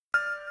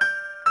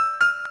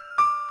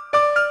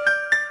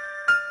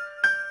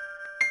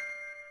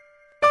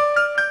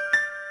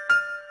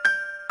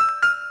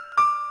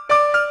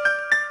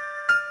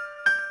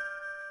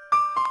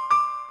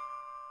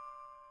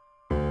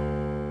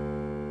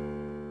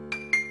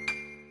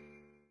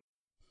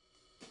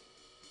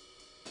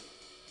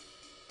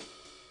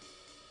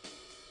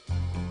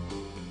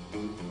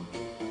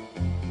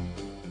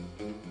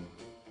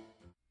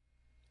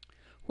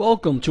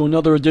Welcome to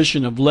another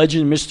edition of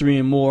Legend, Mystery,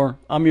 and More.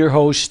 I'm your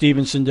host,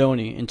 Stephen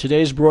Sindoni. In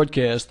today's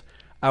broadcast,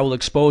 I will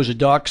expose a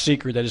dark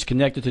secret that is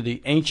connected to the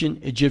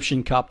ancient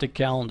Egyptian Coptic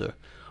calendar.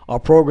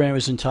 Our program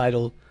is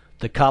entitled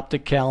The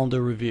Coptic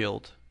Calendar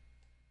Revealed.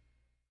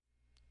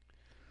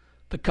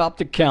 The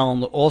Coptic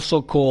calendar,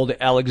 also called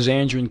the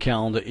Alexandrian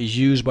calendar, is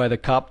used by the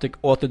Coptic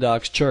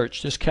Orthodox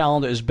Church. This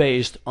calendar is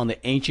based on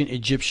the ancient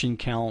Egyptian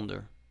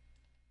calendar.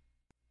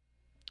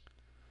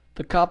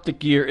 The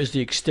Coptic year is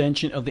the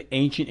extension of the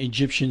ancient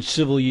Egyptian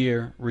civil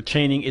year,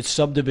 retaining its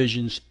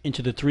subdivisions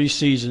into the 3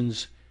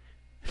 seasons,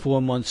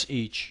 4 months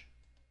each.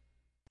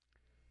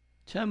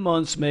 10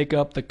 months make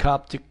up the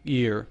Coptic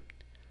year: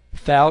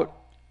 Thout,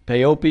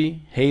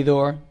 Paopi,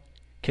 Hathor,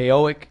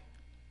 Caoic,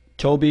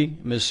 Tobi,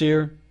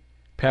 Messir,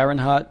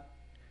 Paranhat,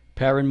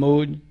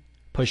 Paranmud,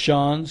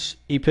 Pashans,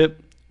 Epip,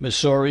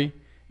 Mesori,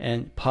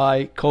 and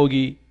Pi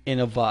Kogi in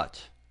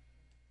Avat.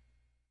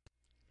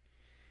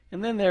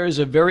 And then there is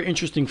a very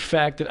interesting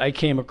fact that I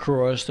came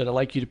across that I'd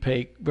like you to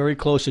pay very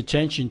close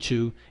attention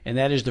to, and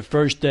that is the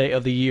first day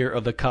of the year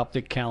of the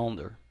Coptic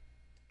calendar.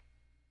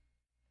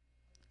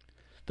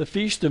 The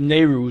Feast of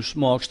Nowruz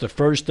marks the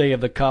first day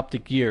of the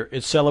Coptic year.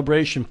 Its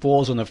celebration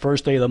falls on the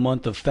first day of the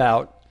month of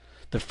Thout,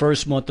 the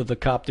first month of the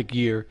Coptic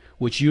year,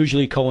 which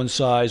usually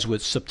coincides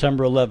with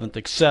September 11th,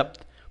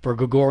 except for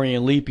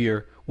Gregorian leap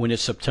year when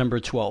it's September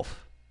 12th.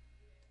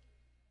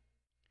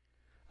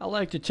 I'd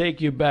like to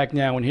take you back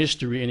now in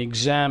history and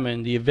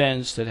examine the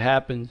events that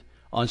happened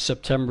on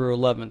September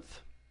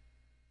 11th.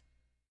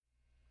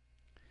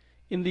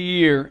 In the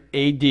year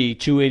AD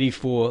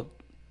 284,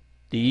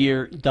 the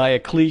year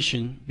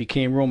Diocletian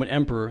became Roman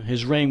emperor,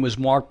 his reign was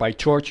marked by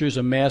tortures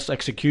and mass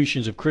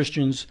executions of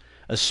Christians,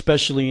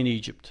 especially in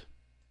Egypt.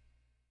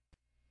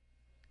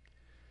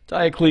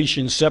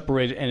 Diocletian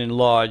separated and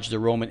enlarged the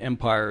Roman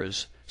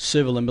Empire's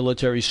civil and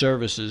military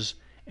services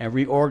and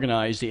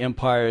reorganized the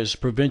empire's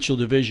provincial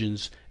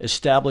divisions,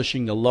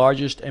 establishing the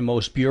largest and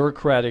most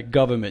bureaucratic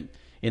government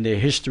in the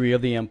history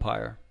of the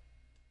empire.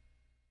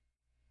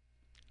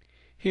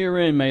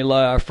 Herein may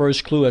lie our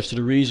first clue as to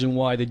the reason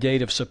why the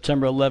date of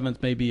September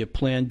 11th may be a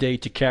planned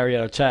date to carry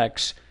out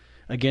attacks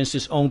against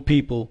its own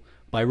people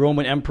by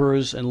Roman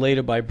emperors and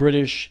later by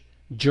British,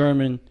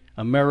 German,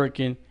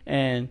 American,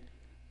 and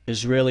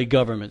Israeli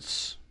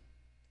governments.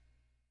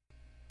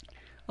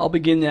 I'll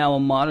begin now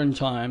in modern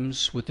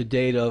times with the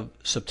date of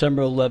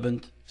September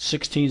 11th,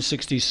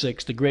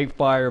 1666. The Great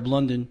Fire of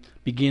London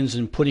begins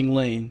in Pudding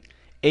Lane.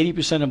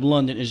 80% of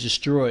London is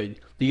destroyed.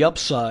 The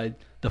upside,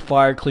 the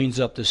fire cleans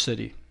up the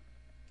city.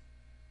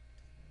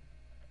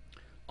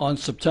 On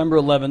September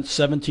 11th,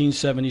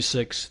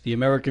 1776, the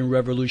American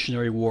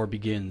Revolutionary War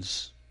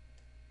begins.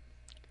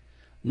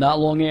 Not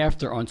long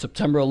after, on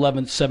September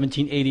 11th,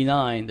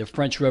 1789, the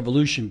French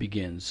Revolution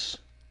begins.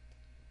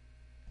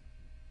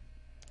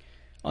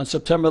 On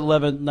September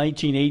 11,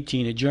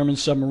 1918, a German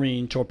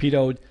submarine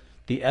torpedoed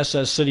the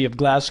SS City of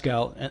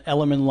Glasgow, an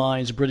Ellerman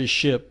Line's British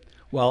ship,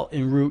 while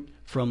en route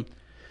from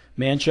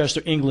Manchester,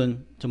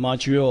 England to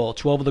Montreal.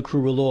 12 of the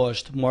crew were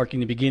lost, marking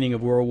the beginning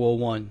of World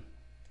War I.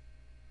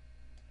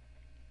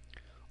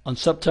 On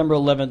September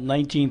 11,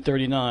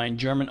 1939,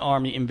 German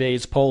army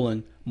invades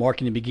Poland,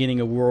 marking the beginning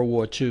of World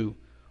War II.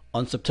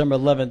 On September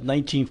 11,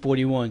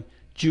 1941,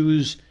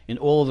 Jews in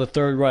all of the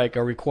Third Reich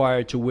are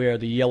required to wear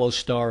the Yellow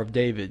Star of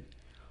David.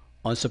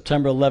 On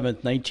September 11,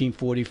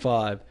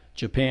 1945,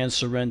 Japan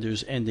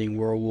surrenders, ending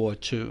World War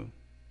II.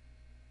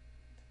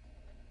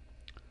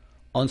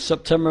 On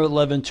September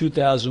 11,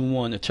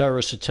 2001, a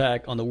terrorist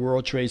attack on the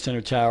World Trade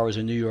Center towers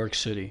in New York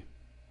City.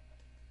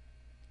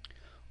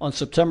 On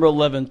September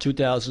 11,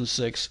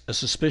 2006, a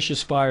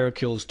suspicious fire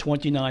kills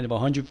 29 of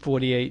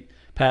 148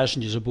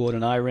 passengers aboard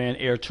an Iran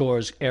Air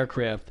Tours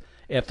aircraft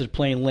after the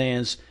plane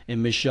lands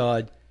in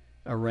Mashhad,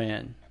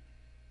 Iran.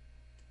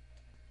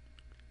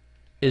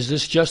 Is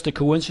this just a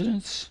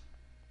coincidence?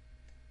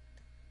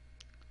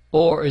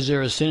 Or is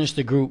there a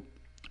sinister group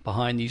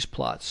behind these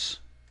plots?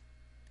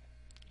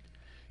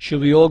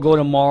 Should we all go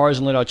to Mars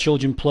and let our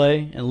children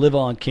play and live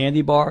on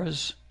candy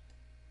bars?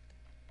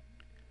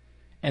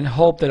 And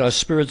hope that our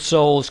spirit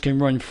souls can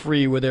run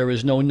free where there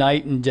is no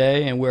night and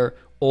day and where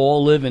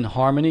all live in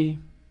harmony?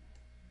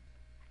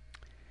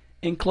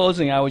 In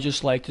closing, I would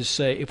just like to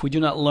say, if we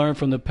do not learn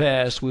from the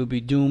past, we will be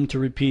doomed to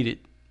repeat it.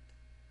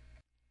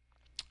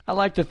 I'd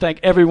like to thank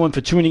everyone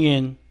for tuning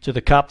in to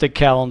the Coptic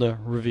Calendar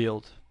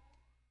Revealed.